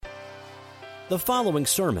The following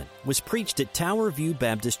sermon was preached at Tower View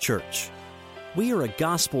Baptist Church. We are a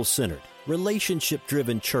gospel-centered,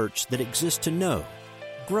 relationship-driven church that exists to know,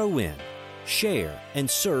 grow in, share, and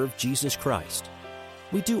serve Jesus Christ.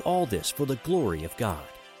 We do all this for the glory of God.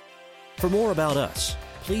 For more about us,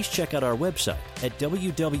 please check out our website at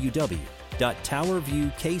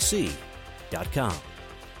www.towerviewkc.com.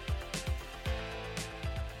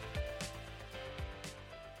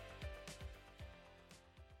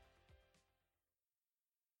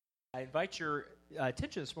 I invite your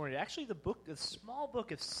attention this morning to actually the small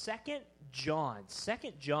book of 2 John. 2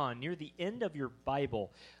 John, near the end of your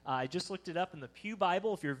Bible. I just looked it up in the Pew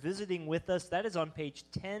Bible. If you're visiting with us, that is on page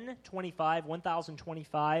 1025,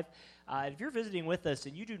 1025. If you're visiting with us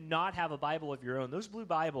and you do not have a Bible of your own, those blue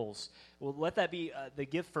Bibles, well, let that be the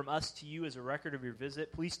gift from us to you as a record of your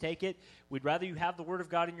visit. Please take it. We'd rather you have the Word of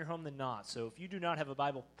God in your home than not. So if you do not have a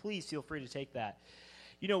Bible, please feel free to take that.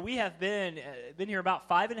 You know, we have been here about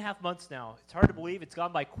 5.5 months now. It's hard to believe. It's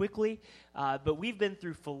gone by quickly. But we've been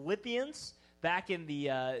through Philippians back in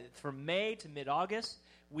from May to mid-August.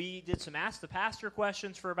 We did some Ask the Pastor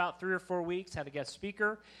questions for about 3 or 4 weeks, had a guest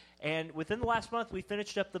speaker. And within the last month, we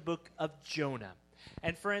finished up the book of Jonah.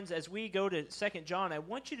 And friends, as we go to 2 John, I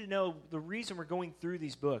want you to know the reason we're going through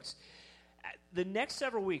these books. The next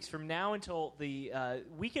several weeks, from now until the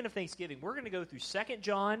weekend of Thanksgiving, we're going to go through 2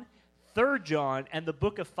 John, 3 John, and the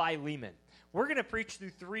book of Philemon. We're going to preach through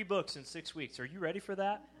 3 books in 6 weeks. Are you ready for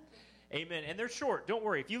that? Amen. And they're short. Don't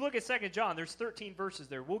worry. If you look at 2 John, there's 13 verses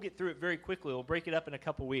there. We'll get through it very quickly. We'll break it up in a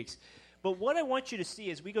couple weeks. But what I want you to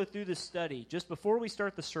see as we go through this study, just before we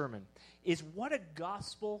start the sermon, is what a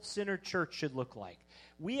gospel-centered church should look like.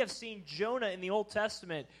 We have seen Jonah in the Old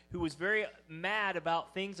Testament, who was very mad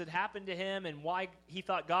about things that happened to him and why he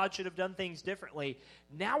thought God should have done things differently.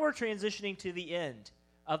 Now we're transitioning to the end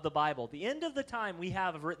of the Bible, the end of the time we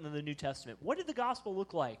have written in the New Testament. What did the gospel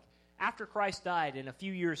look like after Christ died and a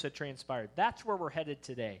few years had transpired? That's where we're headed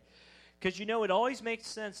today. Because, you know, it always makes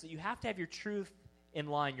sense that you have to have your truth in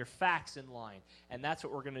line, your facts in line, and that's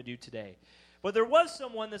what we're going to do today. But there was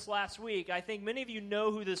someone this last week, I think many of you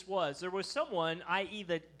know who this was. There was someone, i.e.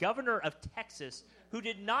 the governor of Texas, who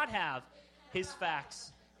did not have his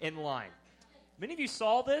facts in line. Many of you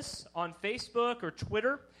saw this on Facebook or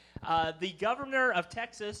Twitter. The governor of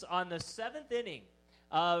Texas on the 7th inning,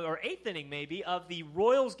 or 8th inning maybe, of the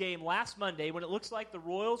Royals game last Monday, when it looks like the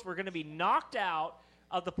Royals were going to be knocked out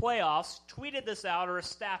of the playoffs, tweeted this out, or a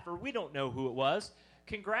staffer, we don't know who it was.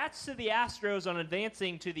 Congrats to the Astros on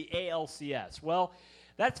advancing to the ALCS. Well,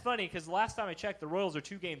 that's funny because the last time I checked, the Royals are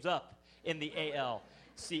 2 games up in the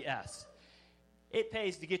ALCS. It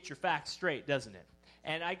pays to get your facts straight, doesn't it?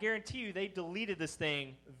 And I guarantee you they deleted this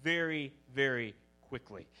thing very, very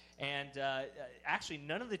quickly. And actually,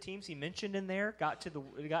 none of the teams he mentioned in there got to the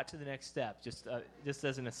next step, just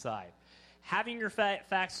as an aside. Having your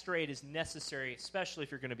facts straight is necessary, especially if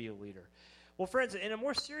you're going to be a leader. Well, friends, in a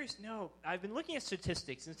more serious note, I've been looking at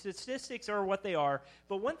statistics, and statistics are what they are.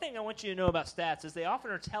 But one thing I want you to know about stats is they often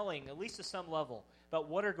are telling, at least to some level, about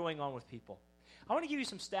what are going on with people. I want to give you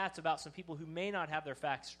some stats about some people who may not have their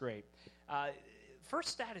facts straight. First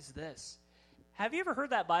stat is this. Have you ever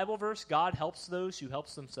heard that Bible verse, God helps those who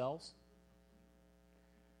helps themselves?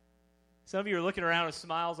 Some of you are looking around with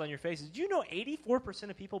smiles on your faces. Do you know 84%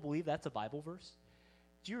 of people believe that's a Bible verse?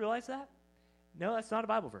 Do you realize that? No, that's not a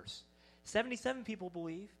Bible verse.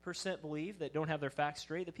 77% believe that don't have their facts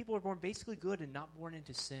straight, that people are born basically good and not born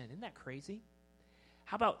into sin. Isn't that crazy?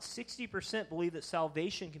 How about 60% believe that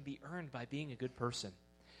salvation can be earned by being a good person?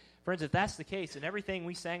 Friends, if that's the case, and everything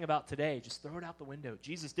we sang about today, just throw it out the window.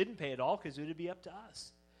 Jesus didn't pay it all because it would be up to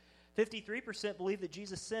us. 53% believe that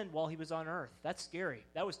Jesus sinned while he was on earth. That's scary.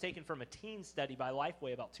 That was taken from a teen study by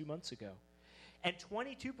Lifeway about 2 months ago. And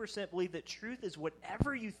 22% believe that truth is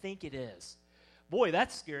whatever you think it is. Boy,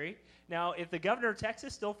 that's scary. Now, if the governor of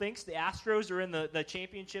Texas still thinks the Astros are in the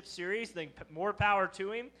championship series, then more power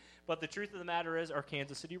to him. But the truth of the matter is our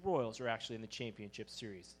Kansas City Royals are actually in the championship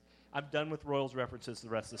series. I'm done with Royals references the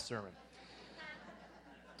rest of the sermon.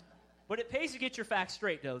 But it pays to get your facts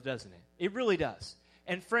straight, though, doesn't it? It really does.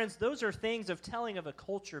 And friends, those are things of telling of a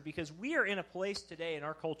culture, because we are in a place today in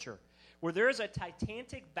our culture where there is a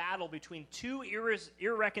titanic battle between 2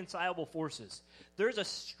 irreconcilable forces. There's a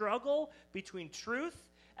struggle between truth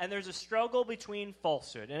and there's a struggle between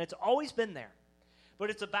falsehood. And it's always been there. But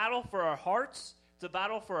it's a battle for our hearts. It's a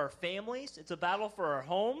battle for our families. It's a battle for our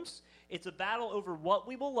homes. It's a battle over what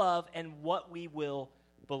we will love and what we will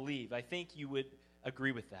believe. I think you would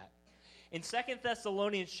agree with that. In 2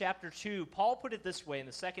 Thessalonians chapter 2, Paul put it this way in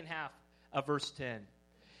the second half of verse 10.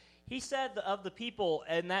 He said of the people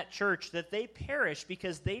in that church that they perished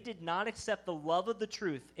because they did not accept the love of the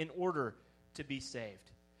truth in order to be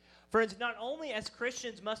saved. Friends, not only as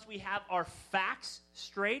Christians must we have our facts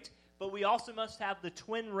straight, but we also must have the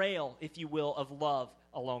twin rail, if you will, of love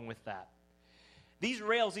along with that. These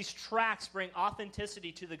rails, these tracks bring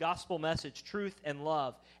authenticity to the gospel message, truth and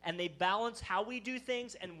love, and they balance how we do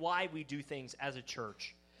things and why we do things as a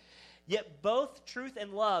church. Yet both truth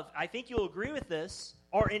and love, I think you'll agree with this,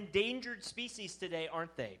 are endangered species today,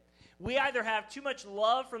 aren't they? We either have too much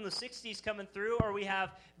love from the 60s coming through, or we have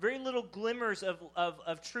very little glimmers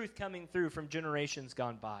of truth coming through from generations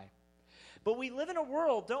gone by. But we live in a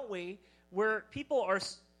world, don't we, where people are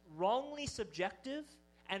wrongly subjective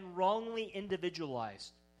and wrongly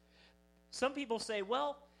individualized. Some people say,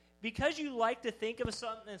 well, because you like to think of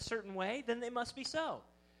something in a certain way, then it must be so.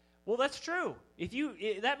 Well, that's true.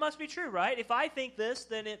 That must be true, right? If I think this,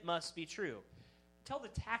 then it must be true. Tell the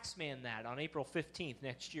tax man that on April 15th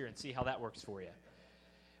next year and see how that works for you.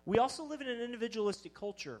 We also live in an individualistic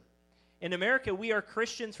culture. In America, we are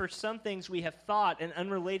Christians for some things we have thought and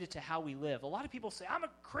unrelated to how we live. A lot of people say, I'm a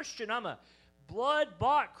Christian, I'm a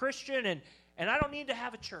blood-bought Christian, and I don't need to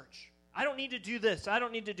have a church. I don't need to do this. I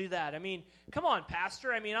don't need to do that. I mean, come on,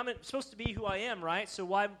 pastor. I mean, I'm supposed to be who I am, right? So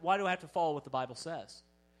why do I have to follow what the Bible says?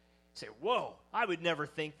 You say, whoa, I would never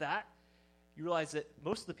think that. You realize that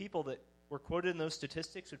most of the people that were quoted in those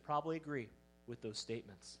statistics would probably agree with those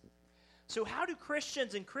statements. So how do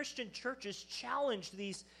Christians and Christian churches challenge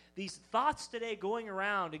these thoughts today going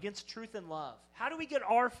around against truth and love? How do we get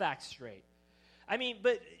our facts straight? I mean,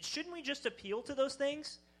 but shouldn't we just appeal to those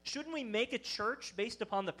things? Shouldn't we make a church based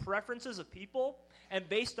upon the preferences of people and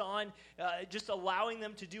based on just allowing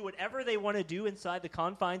them to do whatever they want to do inside the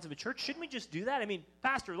confines of a church? Shouldn't we just do that? I mean,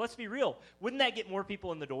 pastor, let's be real. Wouldn't that get more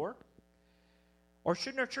people in the door? Or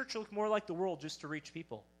shouldn't our church look more like the world just to reach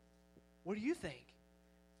people? What do you think?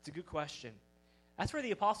 It's a good question. That's where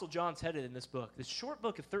the Apostle John's headed in this book, this short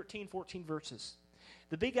book of 13, 14 verses.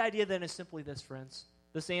 The big idea then is simply this, friends.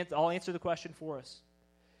 I'll answer the question for us.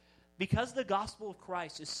 Because the gospel of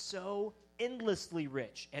Christ is so endlessly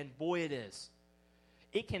rich, and boy it is,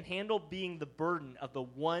 it can handle being the burden of the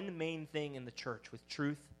one main thing in the church with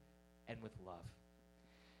truth and with love.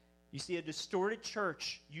 You see, a distorted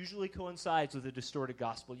church usually coincides with a distorted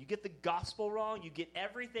gospel. You get the gospel wrong, you get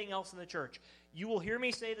everything else in the church. You will hear me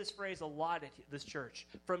say this phrase a lot at this church.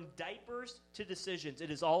 From diapers to decisions, it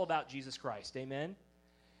is all about Jesus Christ. Amen?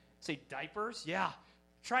 Say, diapers? Yeah.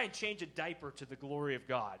 Try and change a diaper to the glory of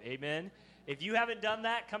God. Amen? If you haven't done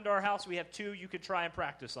that, come to our house. We have 2 you can try and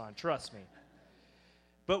practice on. Trust me.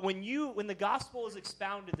 But when the gospel is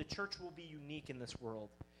expounded, the church will be unique in this world.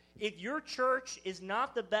 If your church is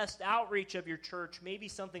not the best outreach of your church, maybe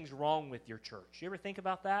something's wrong with your church. You ever think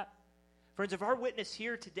about that? Friends, if our witness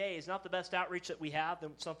here today is not the best outreach that we have,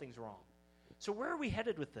 then something's wrong. So where are we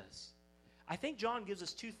headed with this? I think John gives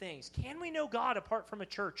us 2 things. Can we know God apart from a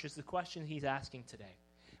church is the question he's asking today.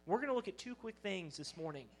 We're going to look at 2 quick things this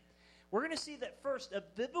morning. We're going to see that first, a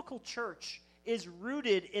biblical church is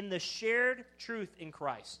rooted in the shared truth in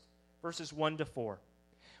Christ, verses 1 to 4.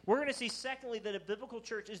 We're going to see, secondly, that a biblical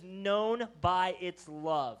church is known by its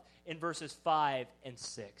love in verses 5 and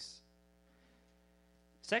 6.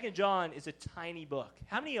 2 John is a tiny book.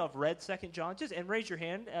 How many of you have read 2 John? And raise your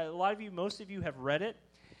hand. A lot of you, most of you have read it.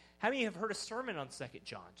 How many have heard a sermon on 2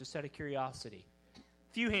 John, just out of curiosity?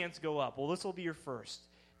 A few hands go up. Well, this will be your first.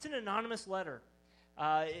 It's an anonymous letter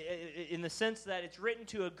in the sense that it's written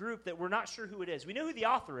to a group that we're not sure who it is. We know who the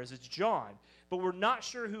author is. It's John, but we're not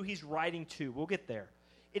sure who he's writing to. We'll get there.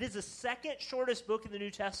 It is the second shortest book in the New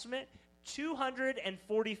Testament,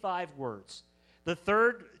 245 words. The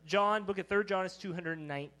book of 3 John is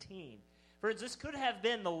 219. Friends, this could have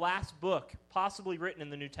been the last book possibly written in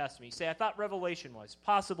the New Testament. You say, I thought Revelation was.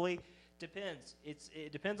 Possibly. Depends.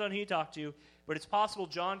 It depends on who you talk to, but it's possible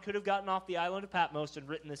John could have gotten off the island of Patmos and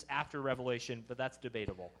written this after Revelation, but that's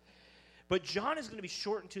debatable. But John is going to be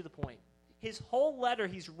short and to the point. His whole letter,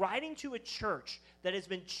 he's writing to a church that has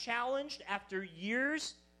been challenged after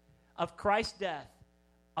years of Christ's death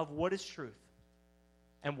of what is truth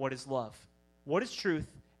and what is love. What is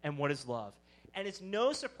truth and what is love? And it's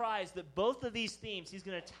no surprise that both of these themes he's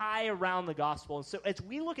going to tie around the gospel. And so as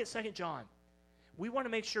we look at 2 John, we want to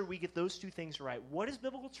make sure we get those 2 things right. What is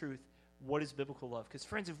biblical truth? What is biblical love? Because,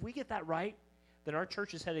 friends, if we get that right, then our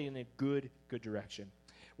church is heading in a good direction.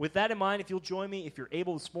 With that in mind, if you'll join me, if you're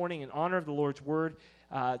able this morning in honor of the Lord's word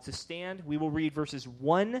to stand, we will read verses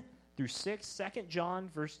 1 through 6, 2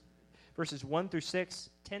 John, verses 1 through 6,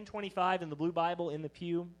 1025 in the Blue Bible in the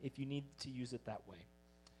pew, if you need to use it that way.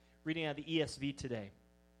 Reading out of the ESV today.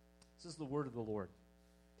 This is the word of the Lord.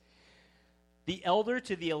 The elder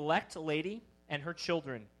to the elect lady and her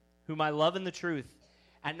children, whom I love in the truth,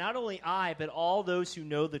 and not only I, but all those who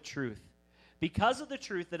know the truth, because of the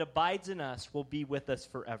truth that abides in us, will be with us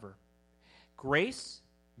forever. Grace,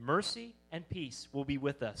 mercy, and peace will be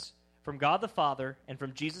with us from God the Father and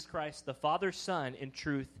from Jesus Christ, the Father's Son, in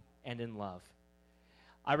truth and in love.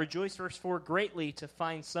 I rejoice, verse 4, greatly to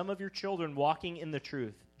find some of your children walking in the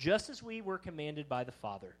truth, just as we were commanded by the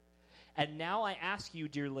Father. And now I ask you,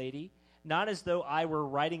 dear lady, not as though I were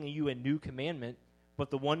writing you a new commandment,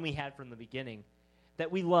 but the one we had from the beginning,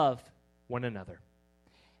 that we love one another.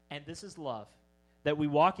 And this is love, that we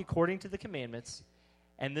walk according to the commandments,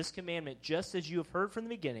 and this commandment, just as you have heard from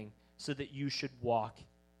the beginning, so that you should walk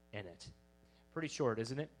in it. Pretty short,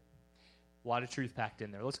 isn't it? A lot of truth packed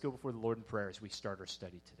in there. Let's go before the Lord in prayer as we start our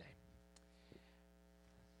study today.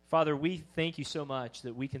 Father, we thank you so much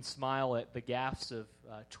that we can smile at the gaffes of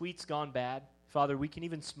tweets gone bad. Father, we can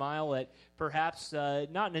even smile at perhaps,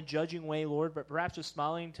 not in a judging way, Lord, but perhaps just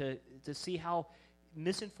smiling to see how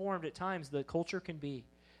misinformed at times the culture can be.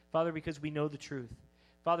 Father, because we know the truth.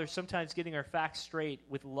 Father, sometimes getting our facts straight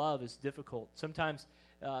with love is difficult. Sometimes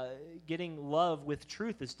getting love with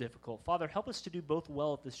truth is difficult. Father, help us to do both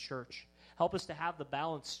well at this church. Help us to have the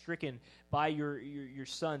balance stricken by your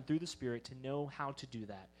Son through the Spirit to know how to do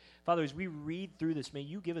that. Father, as we read through this, may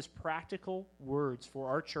you give us practical words for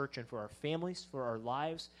our church and for our families, for our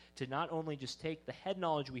lives, to not only just take the head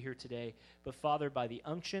knowledge we hear today, but, Father, by the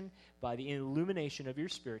unction, by the illumination of your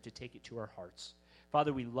Spirit, to take it to our hearts.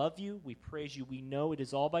 Father, we love you. We praise you. We know it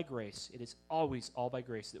is all by grace. It is always all by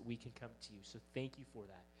grace that we can come to you. So thank you for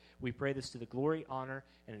that. We pray this to the glory, honor,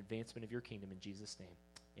 and advancement of your kingdom in Jesus' name.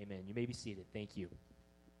 Amen. You may be seated. Thank you.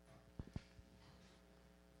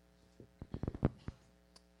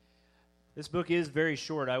 This book is very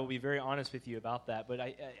short. I will be very honest with you about that. But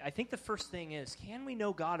I think the first thing is, can we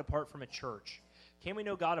know God apart from a church? Can we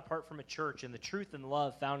know God apart from a church and the truth and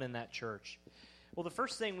love found in that church? Well, the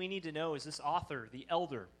first thing we need to know is this author, the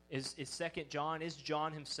elder, is 2 John, is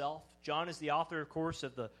John himself. John is the author, of course,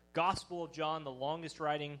 of the Gospel of John, the longest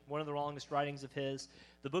writing, one of the longest writings of his,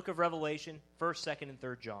 the book of Revelation, 1st, 2nd, and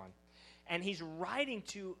 3rd John. And he's writing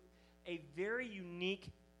to a very unique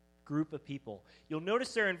group of people. You'll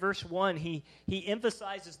notice there in verse 1, he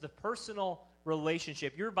emphasizes the personal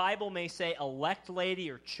relationship. Your Bible may say elect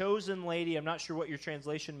lady or chosen lady. I'm not sure what your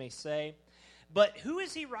translation may say. But who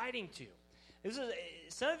is he writing to?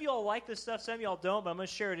 Some of you all like this stuff, some of you all don't, but I'm going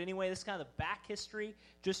to share it anyway. This is kind of the back history,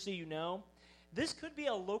 just so you know. This could be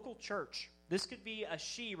a local church. This could be a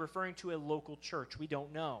she referring to a local church. We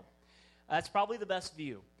don't know. That's probably the best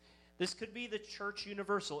view. This could be the church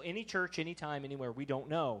universal, any church, anytime, anywhere. We don't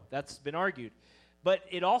know. That's been argued. But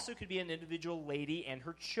it also could be an individual lady and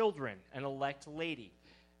her children, an elect lady.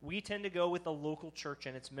 We tend to go with the local church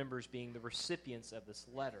and its members being the recipients of this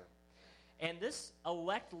letter. And this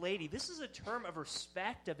elect lady, this is a term of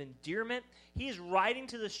respect, of endearment. He is writing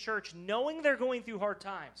to this church knowing they're going through hard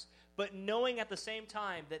times, but knowing at the same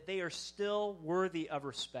time that they are still worthy of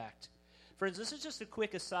respect. Friends, this is just a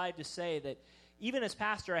quick aside to say that even as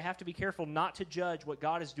pastor, I have to be careful not to judge what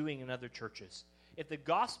God is doing in other churches. If the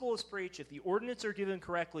gospel is preached, if the ordinance are given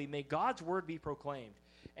correctly, may God's word be proclaimed.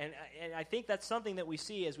 And I think that's something that we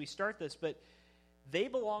see as we start this, but they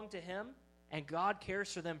belong to him, and God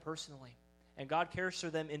cares for them personally. And God cares for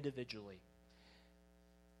them individually.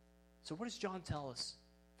 So what does John tell us?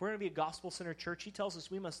 If we're going to be a gospel-centered church, he tells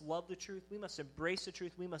us we must love the truth, we must embrace the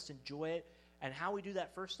truth, we must enjoy it. And how we do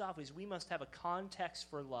that, first off, is we must have a context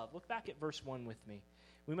for love. Look back at verse 1 with me.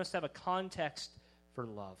 We must have a context for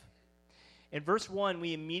love. In verse 1,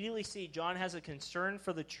 we immediately see John has a concern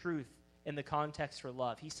for the truth in the context for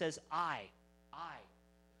love. He says, I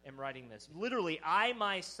am writing this. Literally, I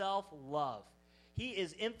myself love. He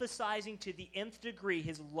is emphasizing to the nth degree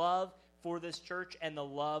his love for this church and the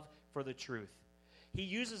love for the truth. He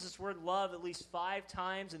uses this word love at least 5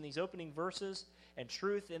 times in these opening verses, and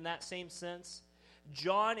truth in that same sense.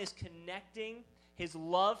 John is connecting his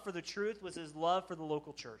love for the truth with his love for the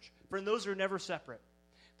local church. Friend, those are never separate.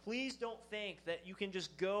 Please don't think that you can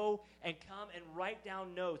just go and come and write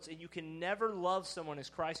down notes and you can never love someone as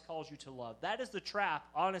Christ calls you to love. That is the trap,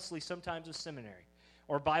 honestly, sometimes of seminary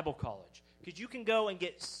or Bible college. Because you can go and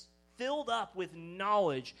get filled up with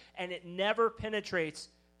knowledge and it never penetrates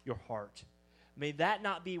your heart. May that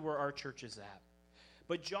not be where our church is at.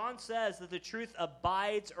 But John says that the truth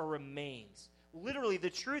abides or remains. Literally, the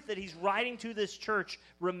truth that he's writing to this church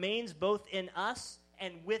remains both in us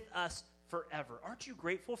and with us forever. Aren't you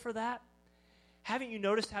grateful for that? Haven't you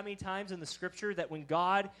noticed how many times in the Scripture that when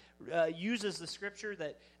God uses the Scripture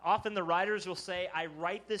that often the writers will say, I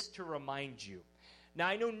write this to remind you. Now,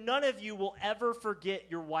 I know none of you will ever forget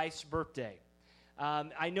your wife's birthday.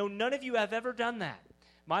 I know none of you have ever done that.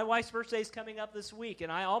 My wife's birthday is coming up this week,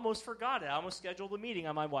 and I almost forgot it. I almost scheduled a meeting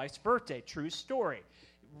on my wife's birthday. True story.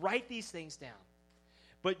 Write these things down.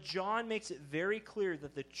 But John makes it very clear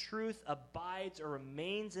that the truth abides or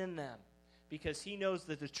remains in them because he knows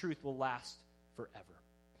that the truth will last forever.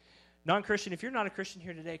 Non-Christian, if you're not a Christian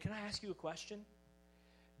here today, can I ask you a question?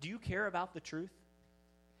 Do you care about the truth?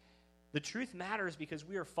 The truth matters because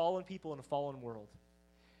we are fallen people in a fallen world.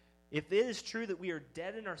 If it is true that we are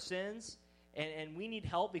dead in our sins and we need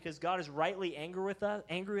help because God is rightly angry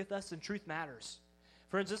with us, then truth matters.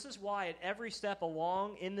 Friends, this is why at every step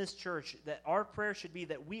along in this church that our prayer should be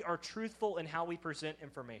that we are truthful in how we present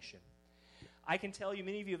information. I can tell you,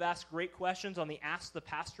 many of you have asked great questions on the Ask the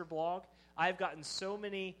Pastor blog. I've gotten so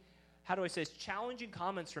many, challenging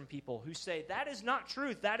comments from people who say, that is not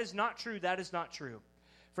truth, that is not true, that is not true.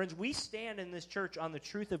 Friends, we stand in this church on the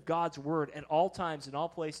truth of God's word at all times, in all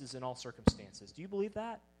places, in all circumstances. Do you believe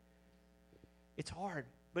that? It's hard.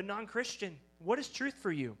 But non-Christian, what is truth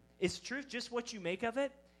for you? Is truth just what you make of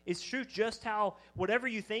it? Is truth just how, whatever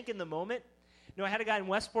you think in the moment? You know, I had a guy in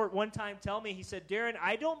Westport one time tell me, he said, Darren,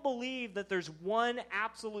 I don't believe that there's one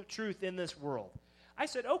absolute truth in this world. I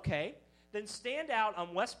said, okay, then stand out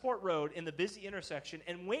on Westport Road in the busy intersection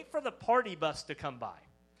and wait for the party bus to come by.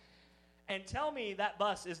 And tell me that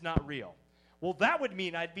bus is not real. Well, that would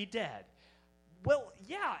mean I'd be dead. Well,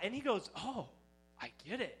 yeah. And he goes, oh, I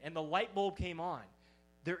get it. And the light bulb came on.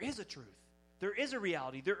 There is a truth. There is a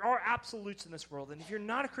reality. There are absolutes in this world. And if you're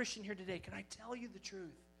not a Christian here today, can I tell you the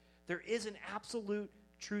truth? There is an absolute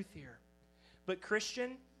truth here. But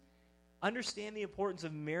Christian, understand the importance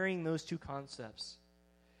of marrying those two concepts.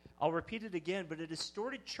 I'll repeat it again, but a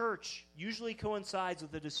distorted church usually coincides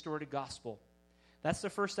with a distorted gospel. That's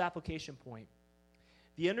the first application point.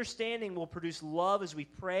 The understanding will produce love as we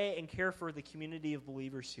pray and care for the community of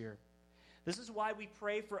believers here. This is why we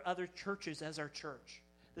pray for other churches as our church.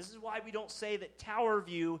 This is why we don't say that Tower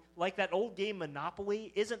View, like that old game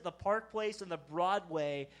Monopoly, isn't the Park Place and the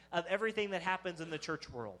Broadway of everything that happens in the church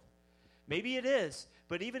world. Maybe it is,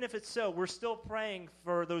 but even if it's so, we're still praying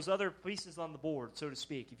for those other pieces on the board, so to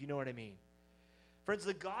speak, if you know what I mean. Friends,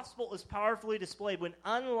 the gospel is powerfully displayed when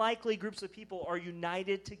unlikely groups of people are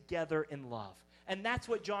united together in love. And that's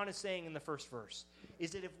what John is saying in the first verse,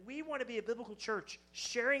 is that if we want to be a biblical church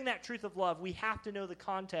sharing that truth of love, we have to know the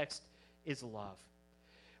context is love.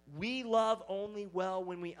 We love only well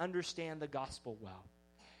when we understand the gospel well.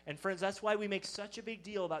 And friends, that's why we make such a big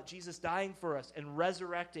deal about Jesus dying for us and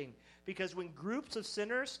resurrecting, because when groups of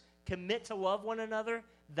sinners commit to love one another,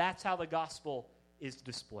 that's how the gospel is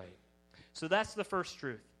displayed. So that's the first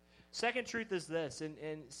truth. Second truth is this, and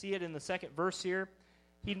see it in the second verse here.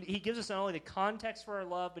 He gives us not only the context for our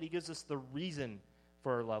love, but he gives us the reason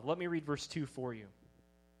for our love. Let me read verse 2 for you.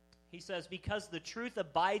 He says, because the truth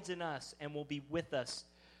abides in us and will be with us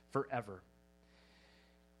forever.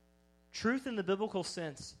 Truth in the biblical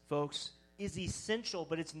sense, folks, is essential,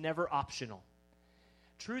 but it's never optional.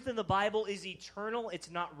 Truth in the Bible is eternal,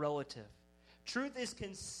 it's not relative. Truth is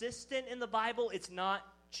consistent in the Bible, it's not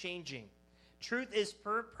changing. Truth is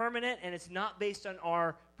permanent, and it's not based on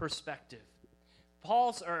our perspective.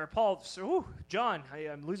 John,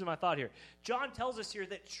 I'm losing my thought here. John tells us here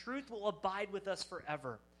that truth will abide with us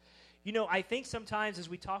forever. You know, I think sometimes as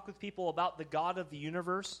we talk with people about the God of the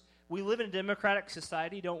universe, we live in a democratic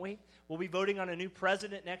society, don't we? We'll be voting on a new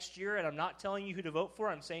president next year, and I'm not telling you who to vote for.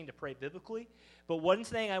 I'm saying to pray biblically. But one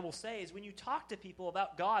thing I will say is when you talk to people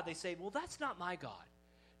about God, they say, well, that's not my God.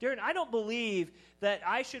 Darren, I don't believe that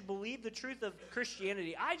I should believe the truth of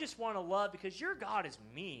Christianity. I just want to love because your God is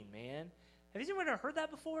mean, man. Have anyone ever heard that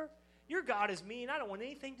before? Your God is mean. I don't want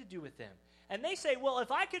anything to do with him. And they say, well,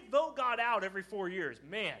 if I could vote God out every 4 years,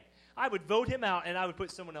 man, I would vote him out and I would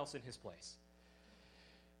put someone else in his place.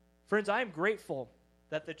 Friends, I am grateful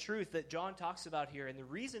that the truth that John talks about here, and the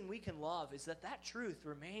reason we can love, is that that truth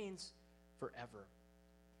remains forever.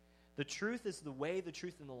 The truth is the way, the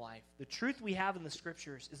truth, and the life. The truth we have in the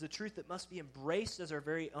Scriptures is the truth that must be embraced as our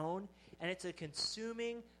very own, and it's a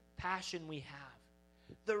consuming passion we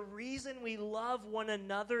have. The reason we love one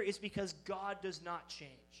another is because God does not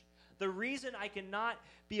change. The reason I cannot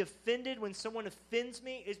be offended when someone offends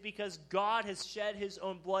me is because God has shed his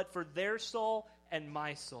own blood for their soul and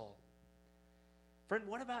my soul. Friend,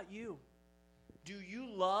 what about you? Do you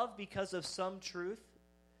love because of some truth?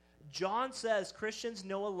 John says Christians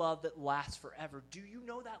know a love that lasts forever. Do you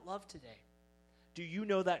know that love today? Do you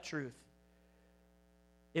know that truth?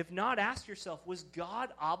 If not, ask yourself, was God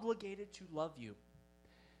obligated to love you?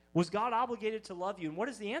 Was God obligated to love you? And what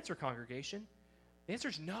is the answer, congregation? The answer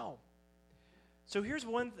is no. So here's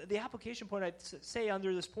the application point I'd say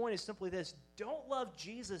under this point is simply this. Don't love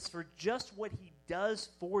Jesus for just what he does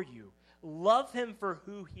for you. Love him for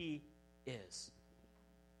who he is.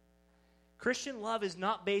 Christian love is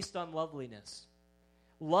not based on loveliness.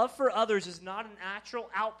 Love for others is not a natural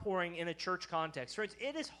outpouring in a church context. Friends,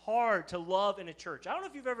 it is hard to love in a church. I don't know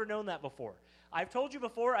if you've ever known that before. I've told you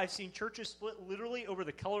before, I've seen churches split literally over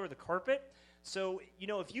the color of the carpet. So,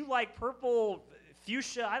 if you like purple,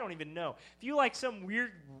 fuchsia, I don't even know. If you like some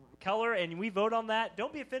weird color and we vote on that,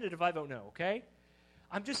 don't be offended if I vote no, okay?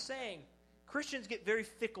 I'm just saying, Christians get very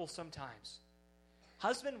fickle sometimes.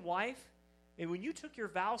 Husband, wife, and when you took your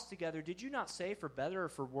vows together, did you not say for better or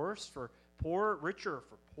for worse, for poor, richer or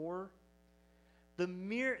for poor? The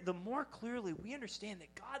more clearly we understand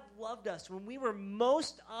that God loved us when we were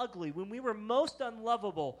most ugly, when we were most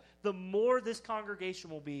unlovable, the more this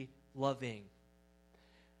congregation will be loving.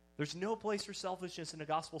 There's no place for selfishness in a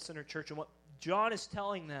gospel-centered church, and what John is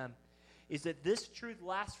telling them is that this truth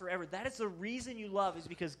lasts forever. That is the reason you love, is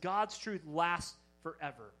because God's truth lasts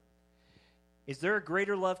forever. Is there a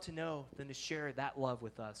greater love to know than to share that love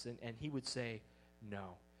with us? And he would say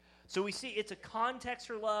no. So we see it's a context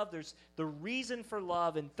for love. There's the reason for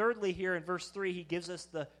love. And thirdly, here in verse 3, he gives us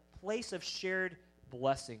the place of shared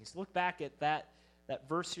blessings. Look back at that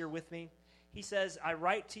verse here with me. He says, I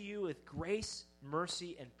write to you with grace,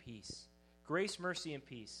 mercy, and peace. Grace, mercy, and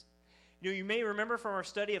peace. You may remember from our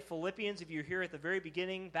study of Philippians, if you're here at the very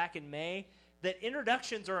beginning back in May, that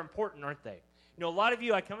introductions are important, aren't they? A lot of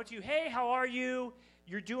you, I come up to you, hey, how are you?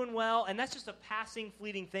 You're doing well. And that's just a passing,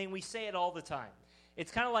 fleeting thing. We say it all the time.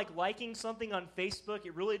 It's kind of like liking something on Facebook.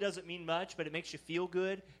 It really doesn't mean much, but it makes you feel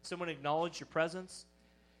good. Someone acknowledged your presence.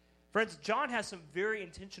 Friends, John has some very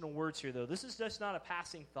intentional words here, though. This is just not a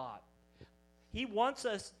passing thought. He wants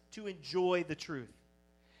us to enjoy the truth.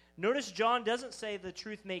 Notice John doesn't say the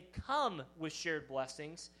truth may come with shared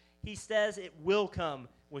blessings. He says it will come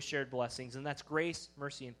with shared blessings, and that's grace,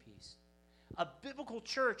 mercy, and peace. A biblical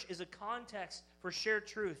church is a context for shared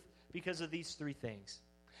truth because of these three things.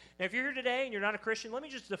 Now, if you're here today and you're not a Christian, let me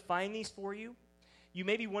just define these for you. You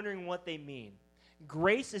may be wondering what they mean.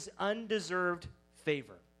 Grace is undeserved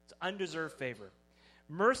favor. It's undeserved favor.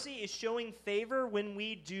 Mercy is showing favor when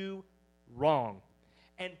we do wrong.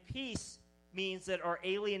 And peace means that our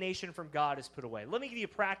alienation from God is put away. Let me give you a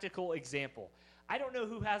practical example. I don't know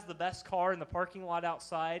who has the best car in the parking lot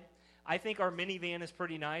outside. I think our minivan is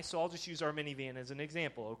pretty nice, so I'll just use our minivan as an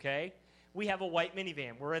example, okay? We have a white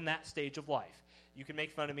minivan. We're in that stage of life. You can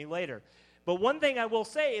make fun of me later. But one thing I will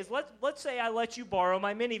say is let's say I let you borrow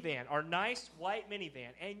my minivan, our nice white minivan,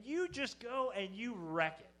 and you just go and you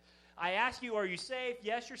wreck it. I ask you, are you safe?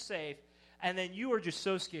 Yes, you're safe. And then you are just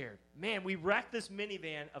so scared. Man, we wrecked this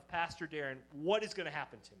minivan of Pastor Darren. What is going to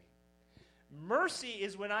happen to me? Mercy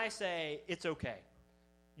is when I say, it's okay.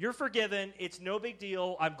 You're forgiven. It's no big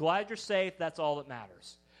deal. I'm glad you're safe. That's all that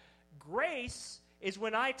matters. Grace is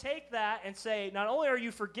when I take that and say, not only are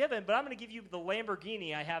you forgiven, but I'm going to give you the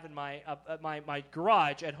Lamborghini I have in my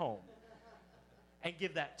garage at home and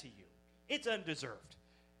give that to you. It's undeserved.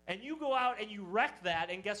 And you go out and you wreck that,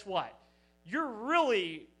 and guess what? You're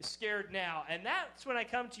really scared now. And that's when I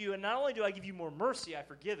come to you, and not only do I give you more mercy, I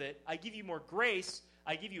forgive it, I give you more grace,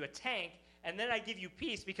 I give you a tank, and then I give you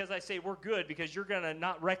peace because I say we're good because you're going to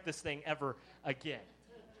not wreck this thing ever again.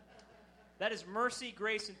 That is mercy,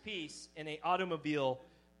 grace, and peace in an automobile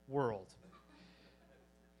world.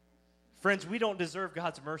 Friends, we don't deserve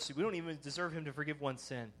God's mercy. We don't even deserve him to forgive one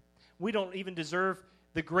sin. We don't even deserve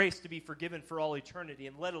the grace to be forgiven for all eternity,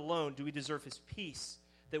 and let alone do we deserve his peace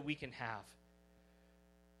that we can have.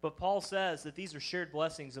 But Paul says that these are shared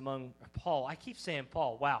blessings among Paul. I keep saying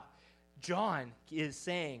Paul. Wow. John is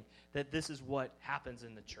saying that this is what happens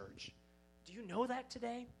in the church. Do you know that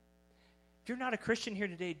today? If you're not a Christian here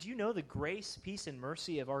today, do you know the grace, peace, and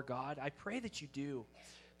mercy of our God? I pray that you do.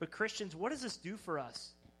 But Christians, what does this do for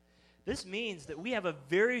us? This means that we have a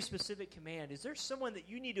very specific command. Is there someone that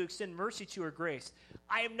you need to extend mercy to or grace?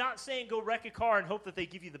 I am not saying go wreck a car and hope that they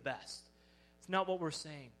give you the best. It's not what we're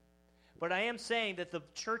saying. But I am saying that the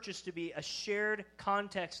church is to be a shared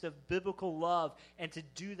context of biblical love, and to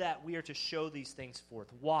do that, we are to show these things forth.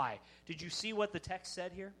 Why? Did you see what the text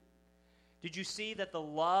said here? Did you see that the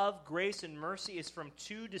love, grace, and mercy is from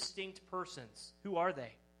two distinct persons? Who are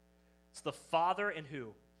they? It's the Father and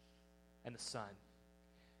who? And the Son.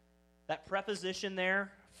 That preposition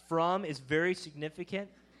there, from, is very significant.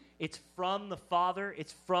 It's from the Father.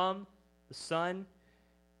 It's from the Son.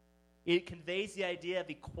 It conveys the idea of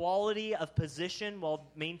equality of position while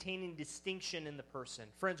maintaining distinction in the person.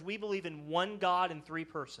 Friends, we believe in one God in three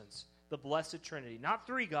persons, the Blessed Trinity. Not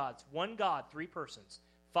three gods, one God, three persons.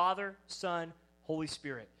 Father, Son, Holy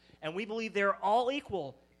Spirit. And we believe they're all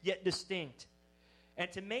equal, yet distinct.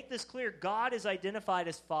 And to make this clear, God is identified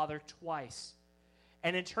as Father twice.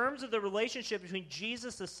 And in terms of the relationship between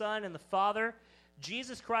Jesus the Son and the Father,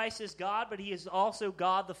 Jesus Christ is God, but he is also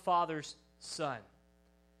God the Father's Son.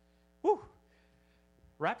 Whew.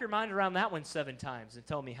 Wrap your mind around that one 7 times and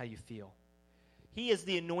tell me how you feel. He is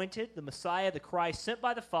the anointed, the Messiah, the Christ, sent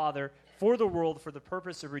by the Father for the world for the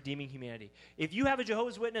purpose of redeeming humanity. If you have a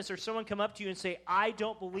Jehovah's Witness or someone come up to you and say, I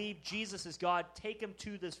don't believe Jesus is God, take them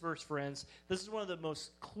to this verse, friends. This is one of the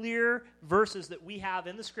most clear verses that we have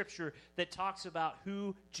in the Scripture that talks about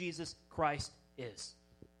who Jesus Christ is.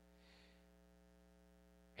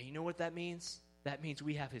 And you know what that means? That means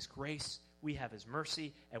we have his grace, we have his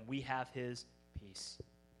mercy, and we have his peace.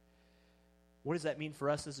 What does that mean for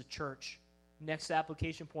us as a church? Next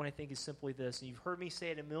application point, I think, is simply this. And you've heard me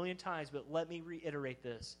say it a million times, but let me reiterate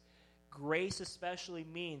this. Grace especially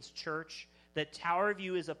means, church, that Tower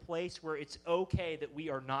View is a place where it's okay that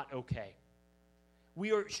we are not okay.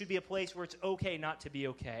 Should be a place where it's okay not to be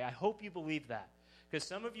okay. I hope you believe that. Because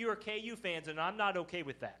some of you are KU fans, and I'm not okay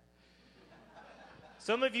with that.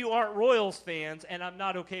 Some of you aren't Royals fans, and I'm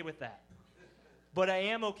not okay with that. But I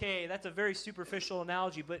am okay. That's a very superficial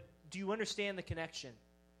analogy, but do you understand the connection?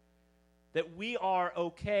 That we are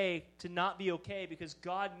okay to not be okay because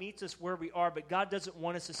God meets us where we are, but God doesn't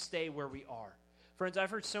want us to stay where we are. Friends, I've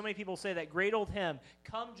heard so many people say that great old hymn,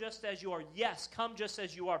 come just as you are. Yes, come just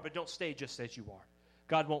as you are, but don't stay just as you are.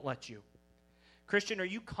 God won't let you. Christian, are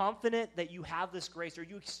you confident that you have this grace? Are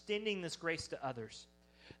you extending this grace to others?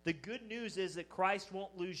 The good news is that Christ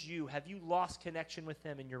won't lose you. Have you lost connection with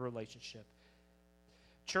him in your relationship?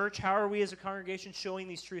 Church, how are we as a congregation showing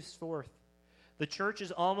these truths forth? The church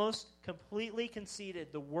is almost completely conceded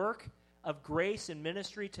the work of grace and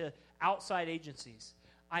ministry to outside agencies.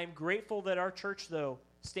 I am grateful that our church, though,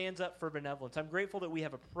 stands up for benevolence. I'm grateful that we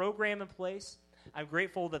have a program in place. I'm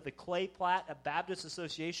grateful that the Clay Platte, a Baptist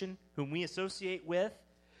association, whom we associate with,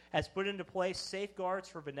 has put into place safeguards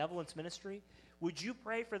for benevolence ministry. Would you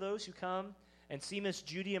pray for those who come and see Miss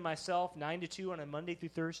Judy and myself 9 to 2 on a Monday through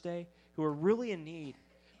Thursday who are really in need?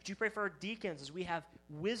 Would you pray for our deacons as we have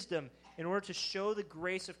wisdom in order to show the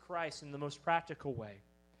grace of Christ in the most practical way?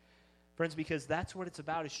 Friends, because that's what it's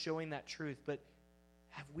about, is showing that truth. But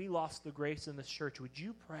have we lost the grace in this church? Would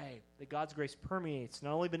you pray that God's grace permeates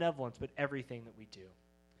not only benevolence, but everything that we do?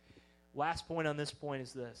 Last point on this point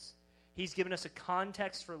is this. He's given us a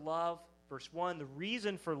context for love. Verse 1, the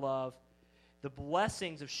reason for love, the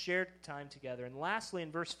blessings of shared time together. And lastly,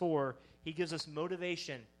 in verse 4, he gives us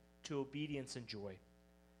motivation to obedience and joy.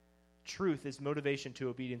 Truth is motivation to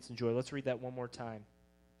obedience and joy. Let's read that one more time.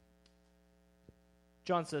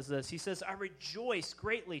 John says this. He says, I rejoice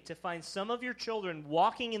greatly to find some of your children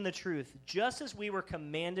walking in the truth, just as we were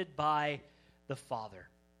commanded by the Father.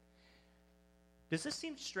 Does this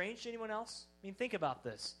seem strange to anyone else? I mean, think about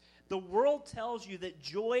this. The world tells you that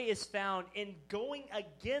joy is found in going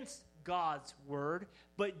against God's word,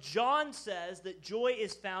 but John says that joy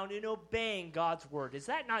is found in obeying God's word. Is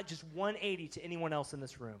that not just 180 to anyone else in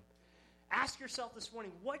this room? Ask yourself this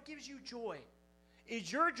morning, what gives you joy? Is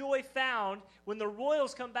your joy found when the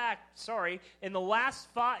Royals come back, in the last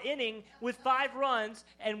inning with 5 runs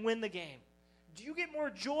and win the game? Do you get more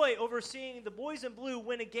joy over seeing the boys in blue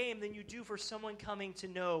win a game than you do for someone coming to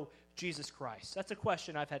know Jesus Christ? That's a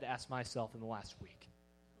question I've had to ask myself in the last week.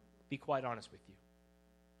 Be quite honest with you.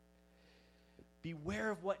 Beware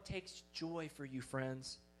of what takes joy for you,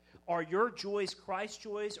 friends. Are your joys Christ's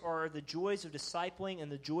joys, or are the joys of discipling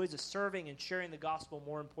and the joys of serving and sharing the gospel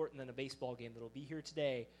more important than a baseball game that will be here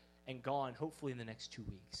today and gone hopefully in the next 2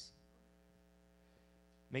 weeks?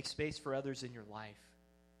 Make space for others in your life.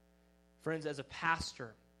 Friends, as a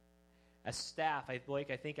pastor, as staff,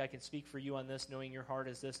 Blake, I think I can speak for you on this, knowing your heart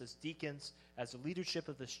as this, as deacons, as the leadership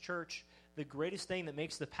of this church, the greatest thing that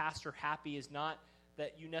makes the pastor happy is not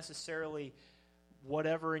that you necessarily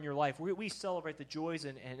whatever in your life. We celebrate the joys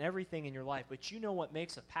and everything in your life, but you know what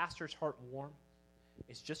makes a pastor's heart warm?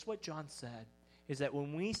 It's just what John said, is that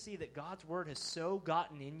when we see that God's word has so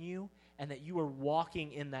gotten in you and that you are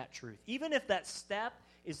walking in that truth, even if that step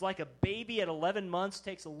is like a baby at 11 months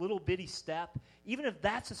takes a little bitty step, even if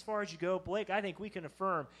that's as far as you go, Blake, I think we can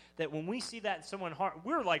affirm that when we see that in someone's heart,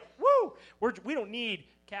 we're like, woo! We don't need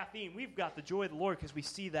caffeine. We've got the joy of the Lord because we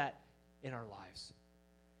see that in our lives.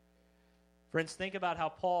 Friends, think about how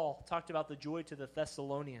Paul talked about the joy to the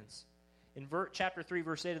Thessalonians. In chapter 3,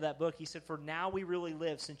 verse 8 of that book, he said, for now we really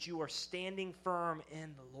live, since you are standing firm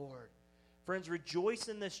in the Lord. Friends, rejoice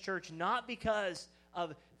in this church, not because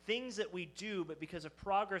of things that we do, but because of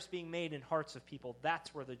progress being made in hearts of people.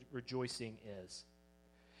 That's where the rejoicing is.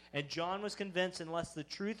 And John was convinced unless the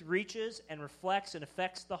truth reaches and reflects and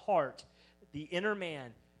affects the heart, the inner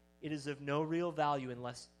man, it is of no real value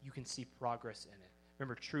unless you can see progress in it.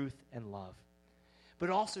 Remember, truth and love. But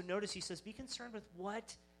also notice he says, be concerned with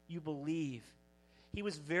what you believe. He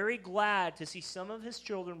was very glad to see some of his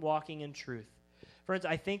children walking in truth. Friends,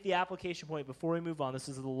 I think the application point before we move on, this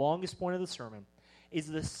is the longest point of the sermon, is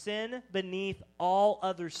the sin beneath all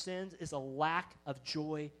other sins is a lack of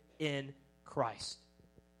joy in Christ.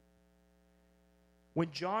 When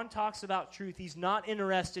John talks about truth, he's not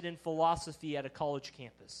interested in philosophy at a college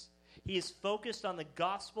campus. He is focused on the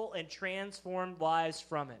gospel and transformed lives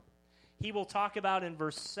from it. He will talk about in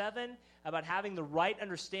verse 7 about having the right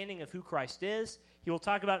understanding of who Christ is. He will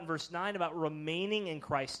talk about in verse 9 about remaining in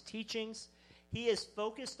Christ's teachings. He is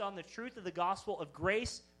focused on the truth of the gospel of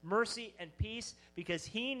grace, mercy, and peace because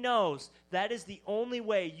he knows that is the only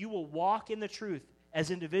way you will walk in the truth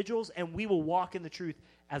as individuals and we will walk in the truth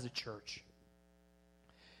as a church.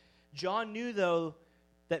 John knew, though,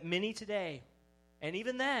 that many today, and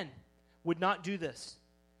even then, would not do this.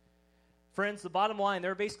 Friends, the bottom line,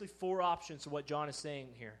 there are basically four options to what John is saying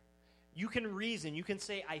here. You can reason. You can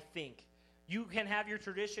say, I think. You can have your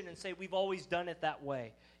tradition and say, we've always done it that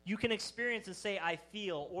way. You can experience and say, I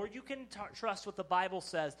feel. Or you can trust what the Bible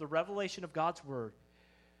says, the revelation of God's word.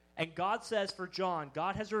 And God says for John,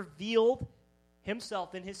 God has revealed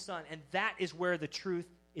himself in his Son, and that is where the truth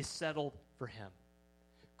is settled for him.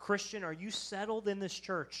 Christian, are you settled in this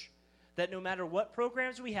church that no matter what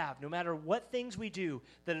programs we have, no matter what things we do,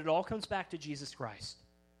 that it all comes back to Jesus Christ?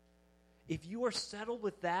 If you are settled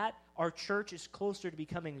with that, our church is closer to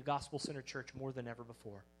becoming a gospel-centered church more than ever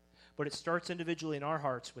before. But it starts individually in our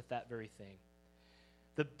hearts with that very thing.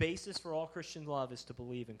 The basis for all Christian love is to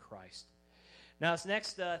believe in Christ. Now, this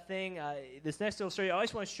next this next illustration, I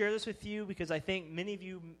always want to share this with you because I think many of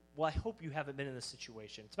you, well, I hope you haven't been in this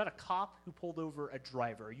situation. It's about a cop who pulled over a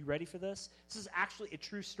driver. Are you ready for this? This is actually a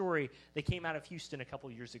true story that came out of Houston a couple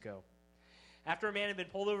years ago. After a man had been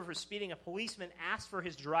pulled over for speeding, a policeman asked for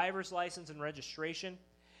his driver's license and registration.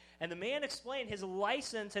 And the man explained his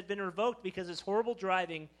license had been revoked because of his horrible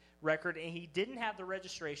driving record, and he didn't have the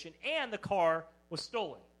registration, and the car was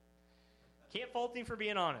stolen. Can't fault him for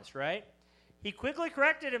being honest, right? He quickly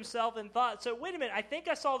corrected himself and thought, so wait a minute, I think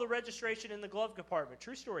I saw the registration in the glove compartment.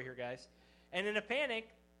 True story here, guys. And in a panic,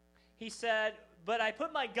 he said, but I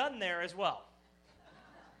put my gun there as well.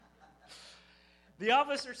 The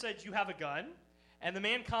officer said, you have a gun? And the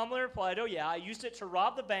man calmly replied, oh yeah, I used it to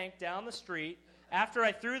rob the bank down the street. After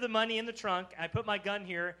I threw the money in the trunk, I put my gun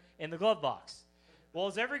here in the glove box. Well,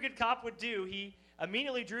 as every good cop would do, he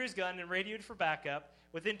immediately drew his gun and radioed for backup.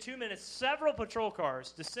 Within 2 minutes, several patrol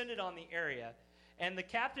cars descended on the area, and the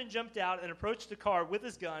captain jumped out and approached the car with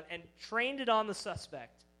his gun and trained it on the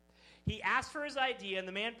suspect. He asked for his ID, and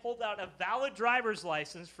the man pulled out a valid driver's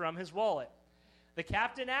license from his wallet. The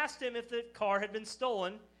captain asked him if the car had been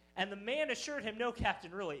stolen, and the man assured him, no,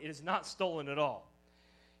 Captain, really, it is not stolen at all.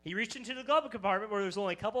 He reached into the glove compartment where there was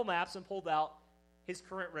only a couple maps and pulled out his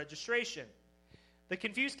current registration. The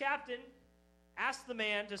confused captain asked the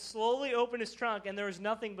man to slowly open his trunk, and there was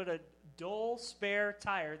nothing but a dull spare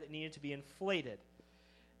tire that needed to be inflated.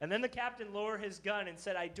 And then the captain lowered his gun and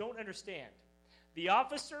said, I don't understand. The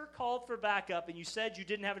officer called for backup, and you said you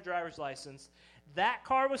didn't have a driver's license. That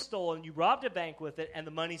car was stolen, you robbed a bank with it, and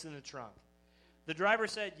the money's in the trunk. The driver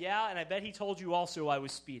said, yeah, and I bet he told you also I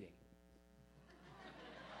was speeding.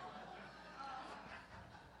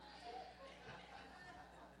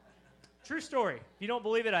 True story. If you don't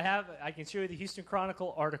believe it, I can show you the Houston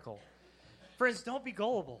Chronicle article. Friends, don't be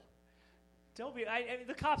gullible.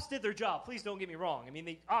 The cops did their job. Please don't get me wrong. I mean,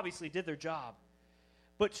 they obviously did their job.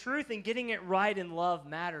 But truth and getting it right in love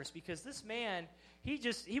matters because this man, he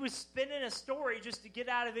was spinning a story just to get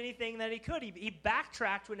out of anything that he could. He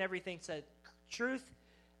backtracked when everything said truth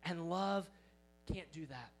and love can't do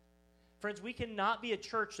that. Friends, we cannot be a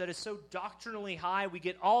church that is so doctrinally high. We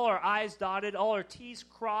get all our I's dotted, all our T's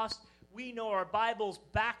crossed. We know our Bibles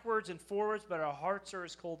backwards and forwards, but our hearts are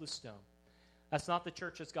as cold as stone. That's not the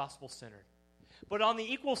church that's gospel-centered. But on the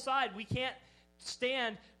equal side, we can't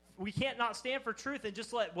not stand for truth and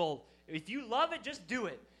just if you love it, just do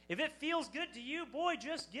it. If it feels good to you, boy,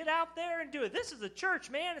 just get out there and do it. This is a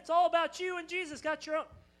church, man. It's all about you and Jesus got your own.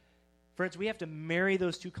 Friends, we have to marry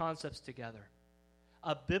those two concepts together.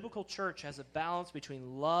 A biblical church has a balance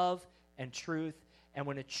between love and truth, and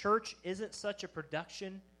when a church isn't such a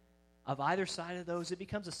production of either side of those, it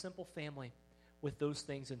becomes a simple family with those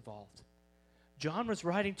things involved. John was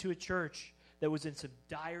writing to a church that was in some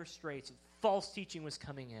dire straits. False teaching was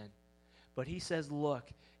coming in. But he says, look,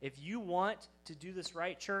 if you want to do this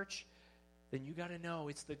right, church, then you got to know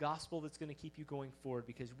it's the gospel that's going to keep you going forward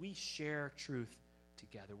because we share truth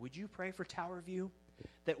together. Would you pray for Tower View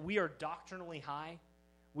that we are doctrinally high?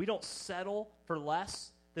 We don't settle for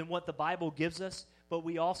less than what the Bible gives us, but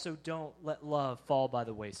we also don't let love fall by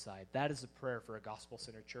the wayside. That is a prayer for a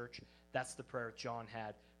gospel-centered church. That's the prayer John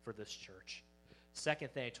had for this church.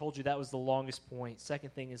 Second thing, I told you that was the longest point.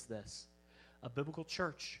 Second thing is this. A biblical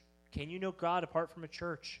church, can you know God apart from a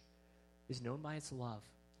church, is known by its love.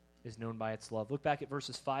 Is known by its love. Look back at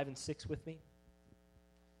verses 5 and 6 with me.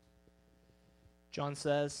 John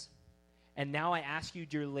says, "And now I ask you,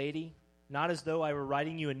 dear lady, not as though I were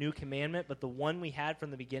writing you a new commandment, but the one we had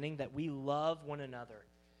from the beginning, that we love one another.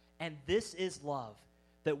 And this is love,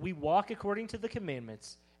 that we walk according to the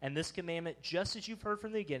commandments, and this commandment just as you've heard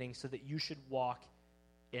from the beginning, so that you should walk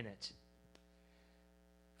in it."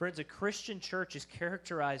 Friends, a Christian church is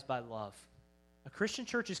characterized by love. A Christian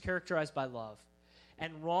church is characterized by love.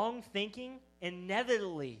 And wrong thinking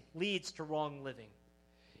inevitably leads to wrong living.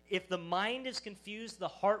 If the mind is confused, the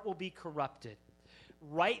heart will be corrupted.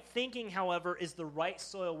 Right thinking, however, is the right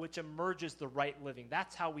soil which emerges the right living.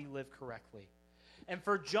 That's how we live correctly. And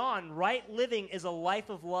for John, right living is a life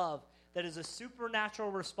of love that is a supernatural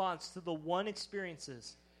response to the one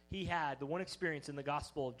experiences he had, the one experience in the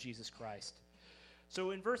gospel of Jesus Christ. So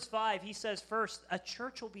in verse 5, he says first, a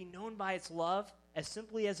church will be known by its love, as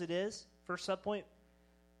simply as it is, first subpoint,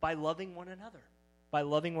 by loving one another. By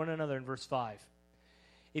loving one another in verse 5.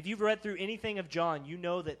 If you've read through anything of John, you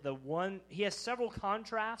know that he has several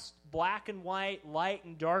contrasts, black and white, light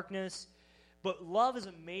and darkness, but love is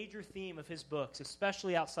a major theme of his books,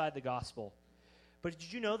 especially outside the gospel. But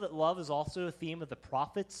did you know that love is also a theme of the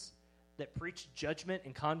prophets that preached judgment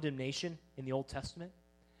and condemnation in the Old Testament?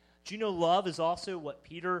 Do you know love is also what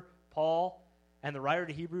Peter, Paul, and the writer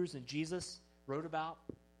to Hebrews and Jesus wrote about?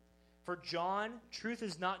 For John, truth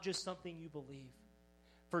is not just something you believe.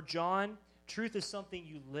 For John, truth is something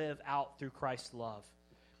you live out through Christ's love.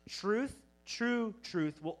 Truth, true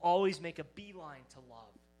truth, will always make a beeline to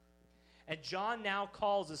love. And John now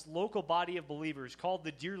calls this local body of believers, called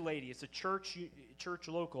the Dear Lady, it's a church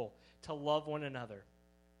local, to love one another.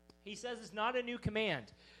 He says it's not a new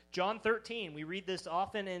command. John 13, we read this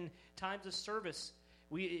often in times of service.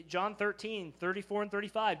 John 13, 34 and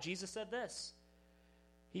 35, Jesus said this.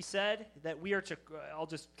 He said that we are to, I'll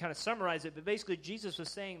just kind of summarize it, but basically Jesus was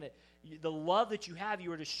saying that the love that you have, you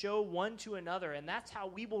are to show one to another, and that's how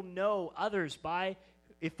we will know others by,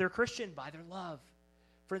 if they're Christian, by their love.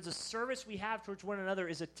 Friends, the service we have towards one another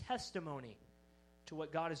is a testimony to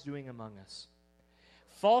what God is doing among us.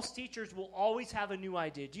 False teachers will always have a new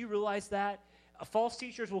idea. Do you realize that? False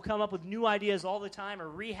teachers will come up with new ideas all the time or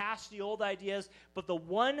rehash the old ideas, but the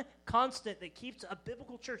one constant that keeps a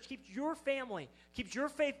biblical church, keeps your family, keeps your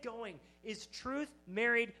faith going, is truth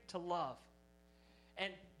married to love.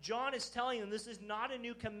 And John is telling them this is not a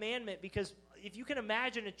new commandment, because if you can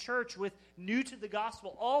imagine a church with new to the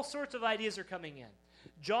gospel, all sorts of ideas are coming in.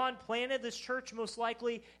 John planted this church most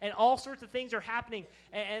likely, and all sorts of things are happening.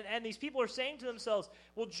 And these people are saying to themselves,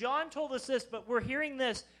 well, John told us this, but we're hearing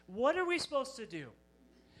this. What are we supposed to do?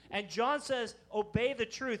 And John says, obey the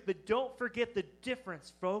truth, but don't forget the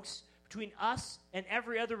difference, folks, between us and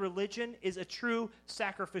every other religion is a true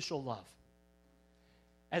sacrificial love.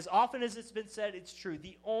 As often as it's been said, it's true.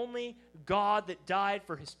 The only God that died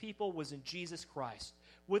for his people was in Jesus Christ.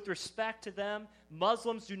 With respect to them,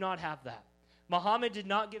 Muslims do not have that. Muhammad did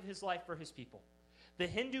not give his life for his people. The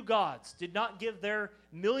Hindu gods did not give their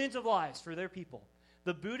millions of lives for their people.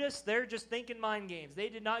 The Buddhists, they're just thinking mind games. They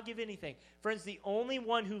did not give anything. Friends, the only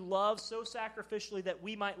one who loves so sacrificially that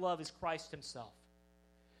we might love is Christ himself.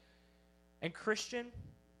 And Christian,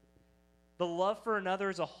 the love for another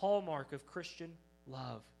is a hallmark of Christian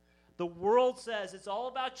love. The world says it's all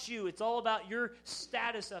about you. It's all about your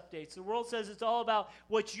status updates. The world says it's all about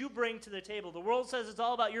what you bring to the table. The world says it's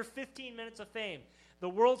all about your 15 minutes of fame. The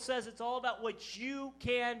world says it's all about what you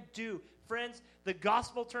can do. Friends, the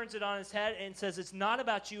gospel turns it on its head and says it's not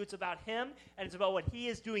about you, it's about him, and it's about what he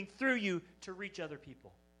is doing through you to reach other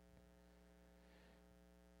people.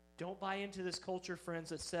 Don't buy into this culture, friends,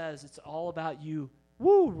 that says it's all about you.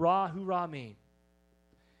 Woo, rah, hoorah, me.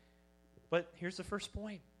 But here's the first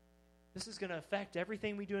point. This is going to affect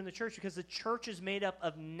everything we do in the church, because the church is made up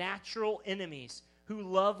of natural enemies who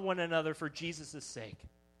love one another for Jesus' sake.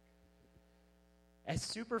 As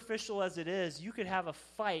superficial as it is, you could have a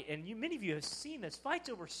fight, and many of you have seen this, fights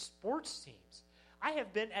over sports teams. I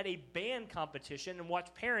have been at a band competition and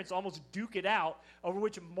watched parents almost duke it out over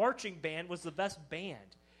which marching band was the best band.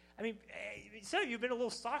 I mean, some of you have been to little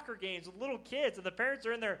soccer games with little kids, and the parents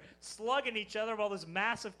are in there slugging each other while this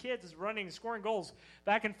massive kids is running and scoring goals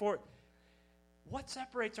back and forth. What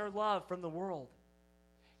separates our love from the world?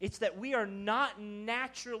 It's that we are not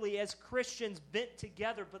naturally, as Christians, bent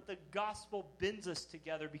together, but the gospel binds us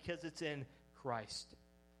together because it's in Christ.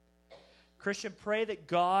 Christian, pray that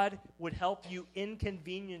God would help you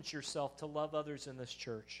inconvenience yourself to love others in this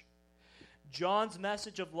church. John's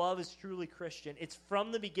message of love is truly Christian. It's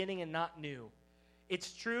from the beginning and not new.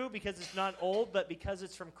 It's true because it's not old, but because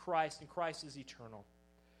it's from Christ, and Christ is eternal.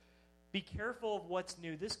 Be careful of what's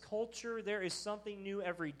new. This culture, there is something new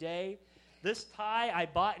every day. This tie I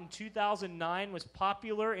bought in 2009 was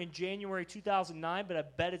popular in January 2009, but I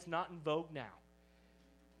bet it's not in vogue now.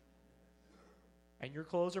 And your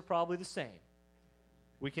clothes are probably the same.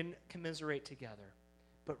 We can commiserate together.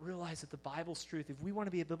 But realize that the Bible's truth, if we want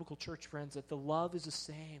to be a biblical church, friends, that the love is the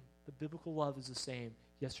same. The biblical love is the same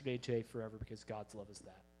yesterday, today, forever, because God's love is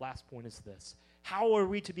that. Last point is this. How are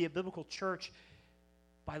we to be a biblical church?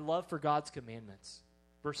 By love for God's commandments.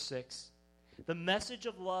 Verse 6. The message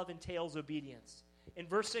of love entails obedience. In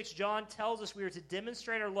verse 6, John tells us we are to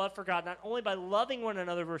demonstrate our love for God not only by loving one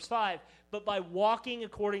another, verse 5, but by walking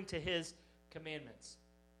according to his commandments.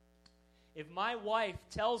 If my wife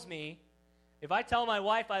tells me, if I tell my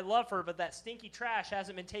wife I love her, but that stinky trash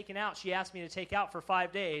hasn't been taken out, she asked me to take out for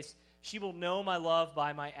 5 days, she will know my love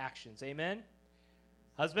by my actions. Amen?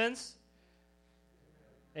 Husbands?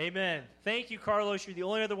 Amen. Thank you, Carlos. You're the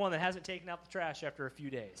only other one that hasn't taken out the trash after a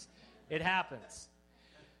few days. It happens.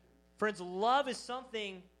 Friends, love is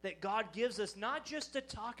something that God gives us not just to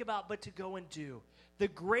talk about, but to go and do. The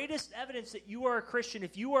greatest evidence that you are a Christian,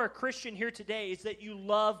 if you are a Christian here today, is that you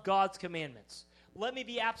love God's commandments. Let me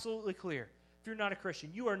be absolutely clear. If you're not a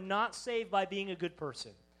Christian, you are not saved by being a good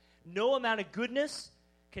person. No amount of goodness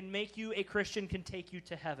can make you a Christian, can take you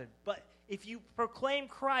to heaven. But if you proclaim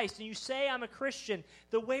Christ and you say, I'm a Christian,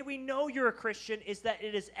 the way we know you're a Christian is that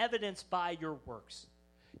it is evidenced by your works.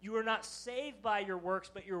 You are not saved by your works,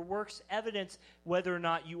 but your works evidence whether or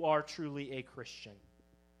not you are truly a Christian.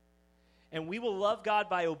 And we will love God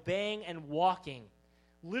by obeying and walking.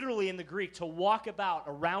 Literally in the Greek, to walk about,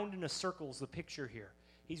 around in a circle is the picture here.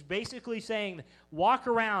 He's basically saying, walk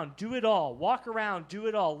around, do it all. Walk around, do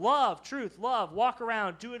it all. Love, truth, love, walk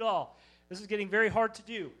around, do it all. This is getting very hard to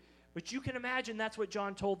do. But you can imagine that's what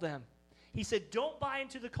John told them. He said, don't buy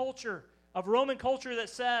into the culture of Roman culture that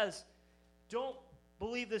says, don't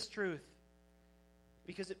believe this truth,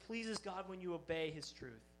 because it pleases God when you obey his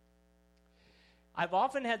truth. I've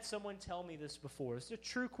often had someone tell me this before. It's a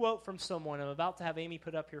true quote from someone. I'm about to have Amy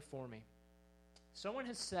put up here for me. Someone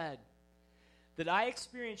has said that I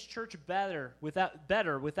experience church better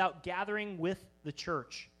without gathering with the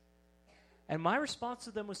church. And my response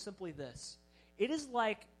to them was simply this. It is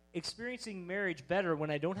like experiencing marriage better when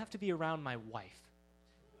I don't have to be around my wife.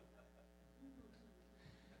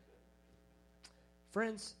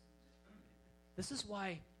 Friends, this is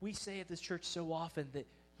why we say at this church so often that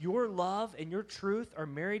your love and your truth are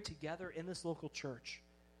married together in this local church.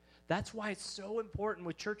 That's why it's so important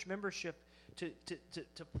with church membership to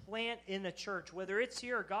plant in a church. Whether it's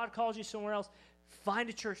here or God calls you somewhere else, find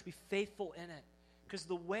a church, be faithful in it. Because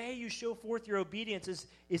the way you show forth your obedience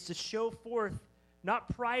is to show forth,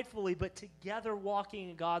 not pridefully, but together walking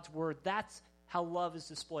in God's word. That's how love is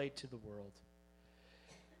displayed to the world.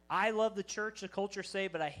 I love the church, the culture say,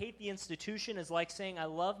 but I hate the institution is like saying I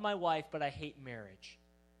love my wife, but I hate marriage.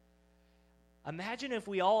 Imagine if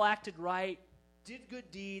we all acted right, did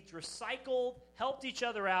good deeds, recycled, helped each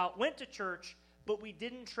other out, went to church, but we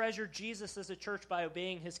didn't treasure Jesus as a church by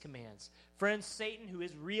obeying his commands. Friends, Satan, who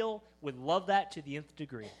is real, would love that to the nth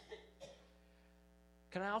degree.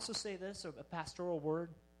 Can I also say this, a pastoral word?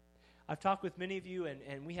 I've talked with many of you,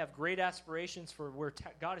 and we have great aspirations for where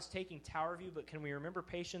God is taking Tower View, but can we remember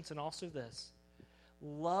patience and also this?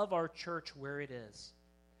 Love our church where it is.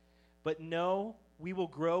 But know we will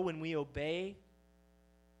grow when we obey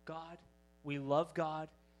God, we love God,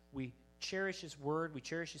 we cherish his word, we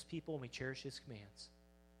cherish his people, and we cherish his commands.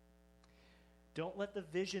 Don't let the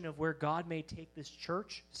vision of where God may take this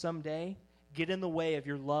church someday get in the way of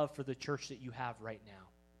your love for the church that you have right now.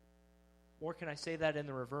 Or can I say that in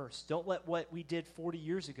the reverse? Don't let what we did 40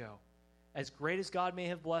 years ago, as great as God may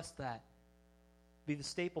have blessed that, be the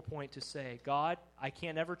staple point to say, God, I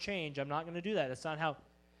can't ever change. I'm not going to do that. That's not how.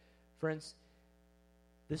 Friends,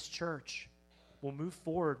 this church will move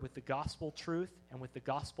forward with the gospel truth and with the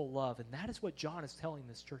gospel love, and that is what John is telling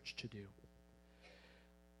this church to do.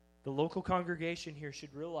 The local congregation here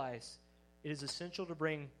should realize it is essential to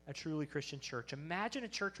bring a truly Christian church. Imagine a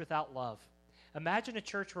church without love. Imagine a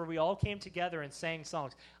church where we all came together and sang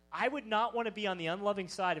songs. I would not want to be on the unloving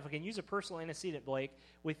side, if I can use a personal antecedent, Blake,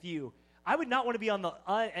 with you. I would not want to be on the,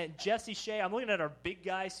 and Jesse Shea, I'm looking at our big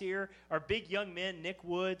guys here, our big young men, Nick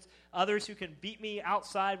Woods, others who can beat me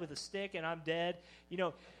outside with a stick and I'm dead. You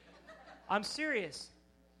know, I'm serious.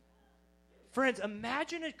 Friends,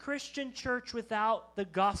 imagine a Christian church without the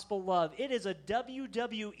gospel love. It is a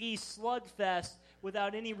WWE slugfest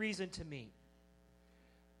without any reason to meet.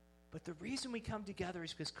 But the reason we come together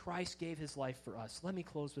is because Christ gave his life for us. Let me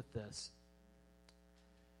close with this.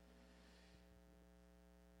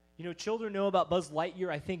 You know, children know about Buzz Lightyear.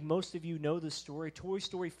 I think most of you know this story. Toy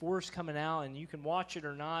Story 4 is coming out, and you can watch it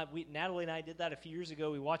or not. Natalie and I did that a few years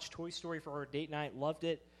ago. We watched Toy Story for our date night, loved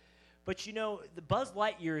it. But, you know, the Buzz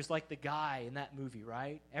Lightyear is like the guy in that movie,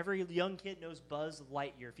 right? Every young kid knows Buzz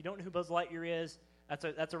Lightyear. If you don't know who Buzz Lightyear is,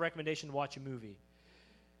 that's a recommendation to watch a movie.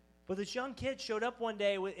 But this young kid showed up one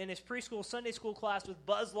day in his preschool Sunday school class with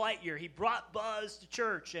Buzz Lightyear. He brought Buzz to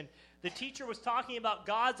church, and the teacher was talking about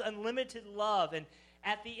God's unlimited love. And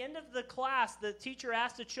at the end of the class, the teacher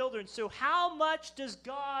asked the children, so how much does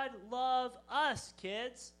God love us,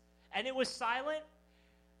 kids? And it was silent.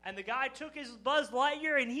 And the guy took his Buzz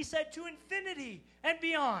Lightyear and he said, to infinity and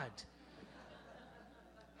beyond.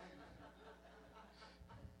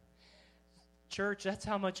 Church, that's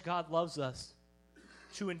how much God loves us.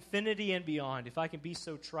 To infinity and beyond, if I can be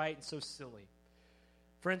so trite and so silly.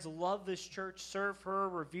 Friends, love this church, serve her,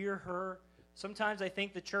 revere her. Sometimes I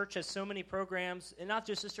think the church has so many programs, and not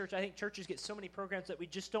just this church, I think churches get so many programs that we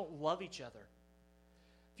just don't love each other.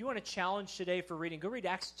 If you want a challenge today for reading, go read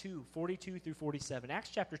Acts 2, 42 through 47. Acts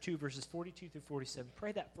chapter 2, verses 42 through 47.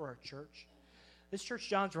 Pray that for our church. This church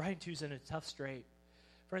John's writing to is in a tough strait.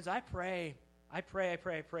 Friends, I pray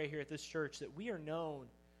here at this church that we are known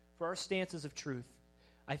for our stances of truth.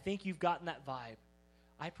 I think you've gotten that vibe.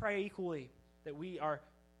 I pray equally that we are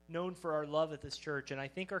known for our love at this church, and I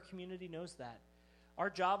think our community knows that. Our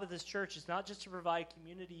job at this church is not just to provide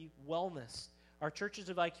community wellness. Our church is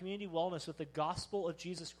to provide community wellness with the gospel of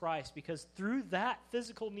Jesus Christ, because through that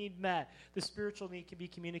physical need met, the spiritual need can be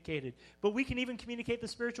communicated. But we can even communicate the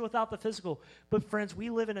spiritual without the physical. But friends, we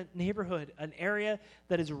live in a neighborhood, an area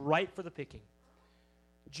that is ripe for the picking.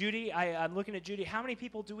 Judy, I'm looking at Judy. How many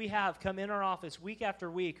people do we have come in our office week after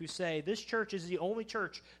week who say, this church is the only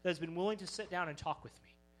church that has been willing to sit down and talk with me?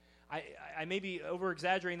 I may be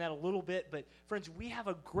over-exaggerating that a little bit, but friends, we have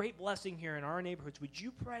a great blessing here in our neighborhoods. Would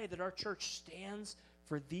you pray that our church stands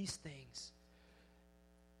for these things?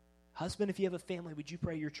 Husband, if you have a family, would you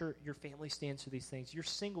pray your family stands for these things? You're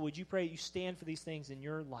single, would you pray you stand for these things in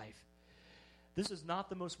your life? This is not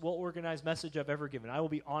the most well-organized message I've ever given. I will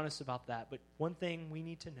be honest about that, but one thing we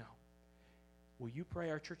need to know. Will you pray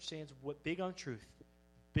our church stands big on truth,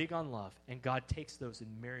 big on love, and God takes those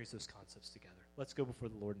and marries those concepts together. Let's go before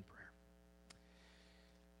the Lord in prayer.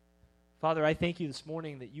 Father, I thank you this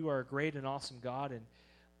morning that you are a great and awesome God. And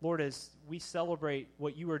Lord, as we celebrate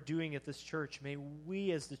what you are doing at this church, may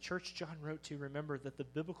we, as the church John wrote to, remember that the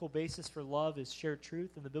biblical basis for love is shared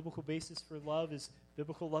truth, and the biblical basis for love is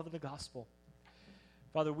biblical love in the gospel.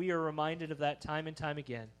 Father, we are reminded of that time and time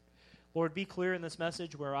again. Lord, be clear in this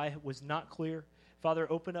message where I was not clear. Father,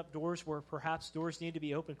 open up doors where perhaps doors need to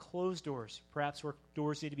be open. Close doors, perhaps where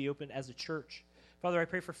doors need to be opened as a church. Father, I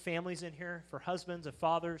pray for families in here, for husbands and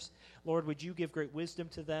fathers. Lord, would you give great wisdom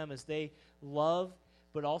to them as they love,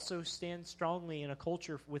 but also stand strongly in a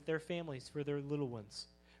culture with their families, for their little ones.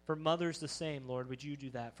 For mothers, the same, Lord, would you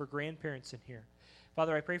do that? For grandparents in here.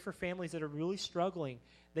 Father, I pray for families that are really struggling.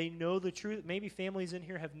 They know the truth. Maybe families in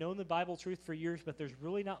here have known the Bible truth for years, but there's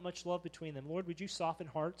really not much love between them. Lord, would you soften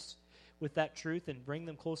hearts with that truth and bring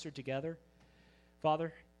them closer together?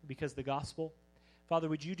 Father, because the gospel. Father,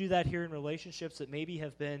 would you do that here in relationships that maybe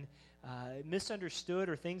have been misunderstood,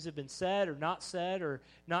 or things have been said or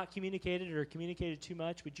not communicated or communicated too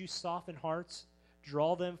much? Would you soften hearts,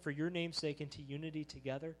 draw them for your name's sake into unity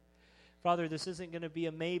together? Father, this isn't going to be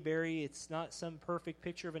a Mayberry. It's not some perfect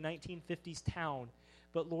picture of a 1950s town.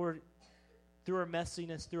 But Lord, through our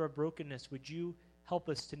messiness, through our brokenness, would you help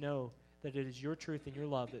us to know that it is your truth and your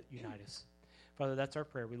love that unite us? Father, that's our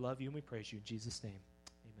prayer. We love you and we praise you in Jesus' name.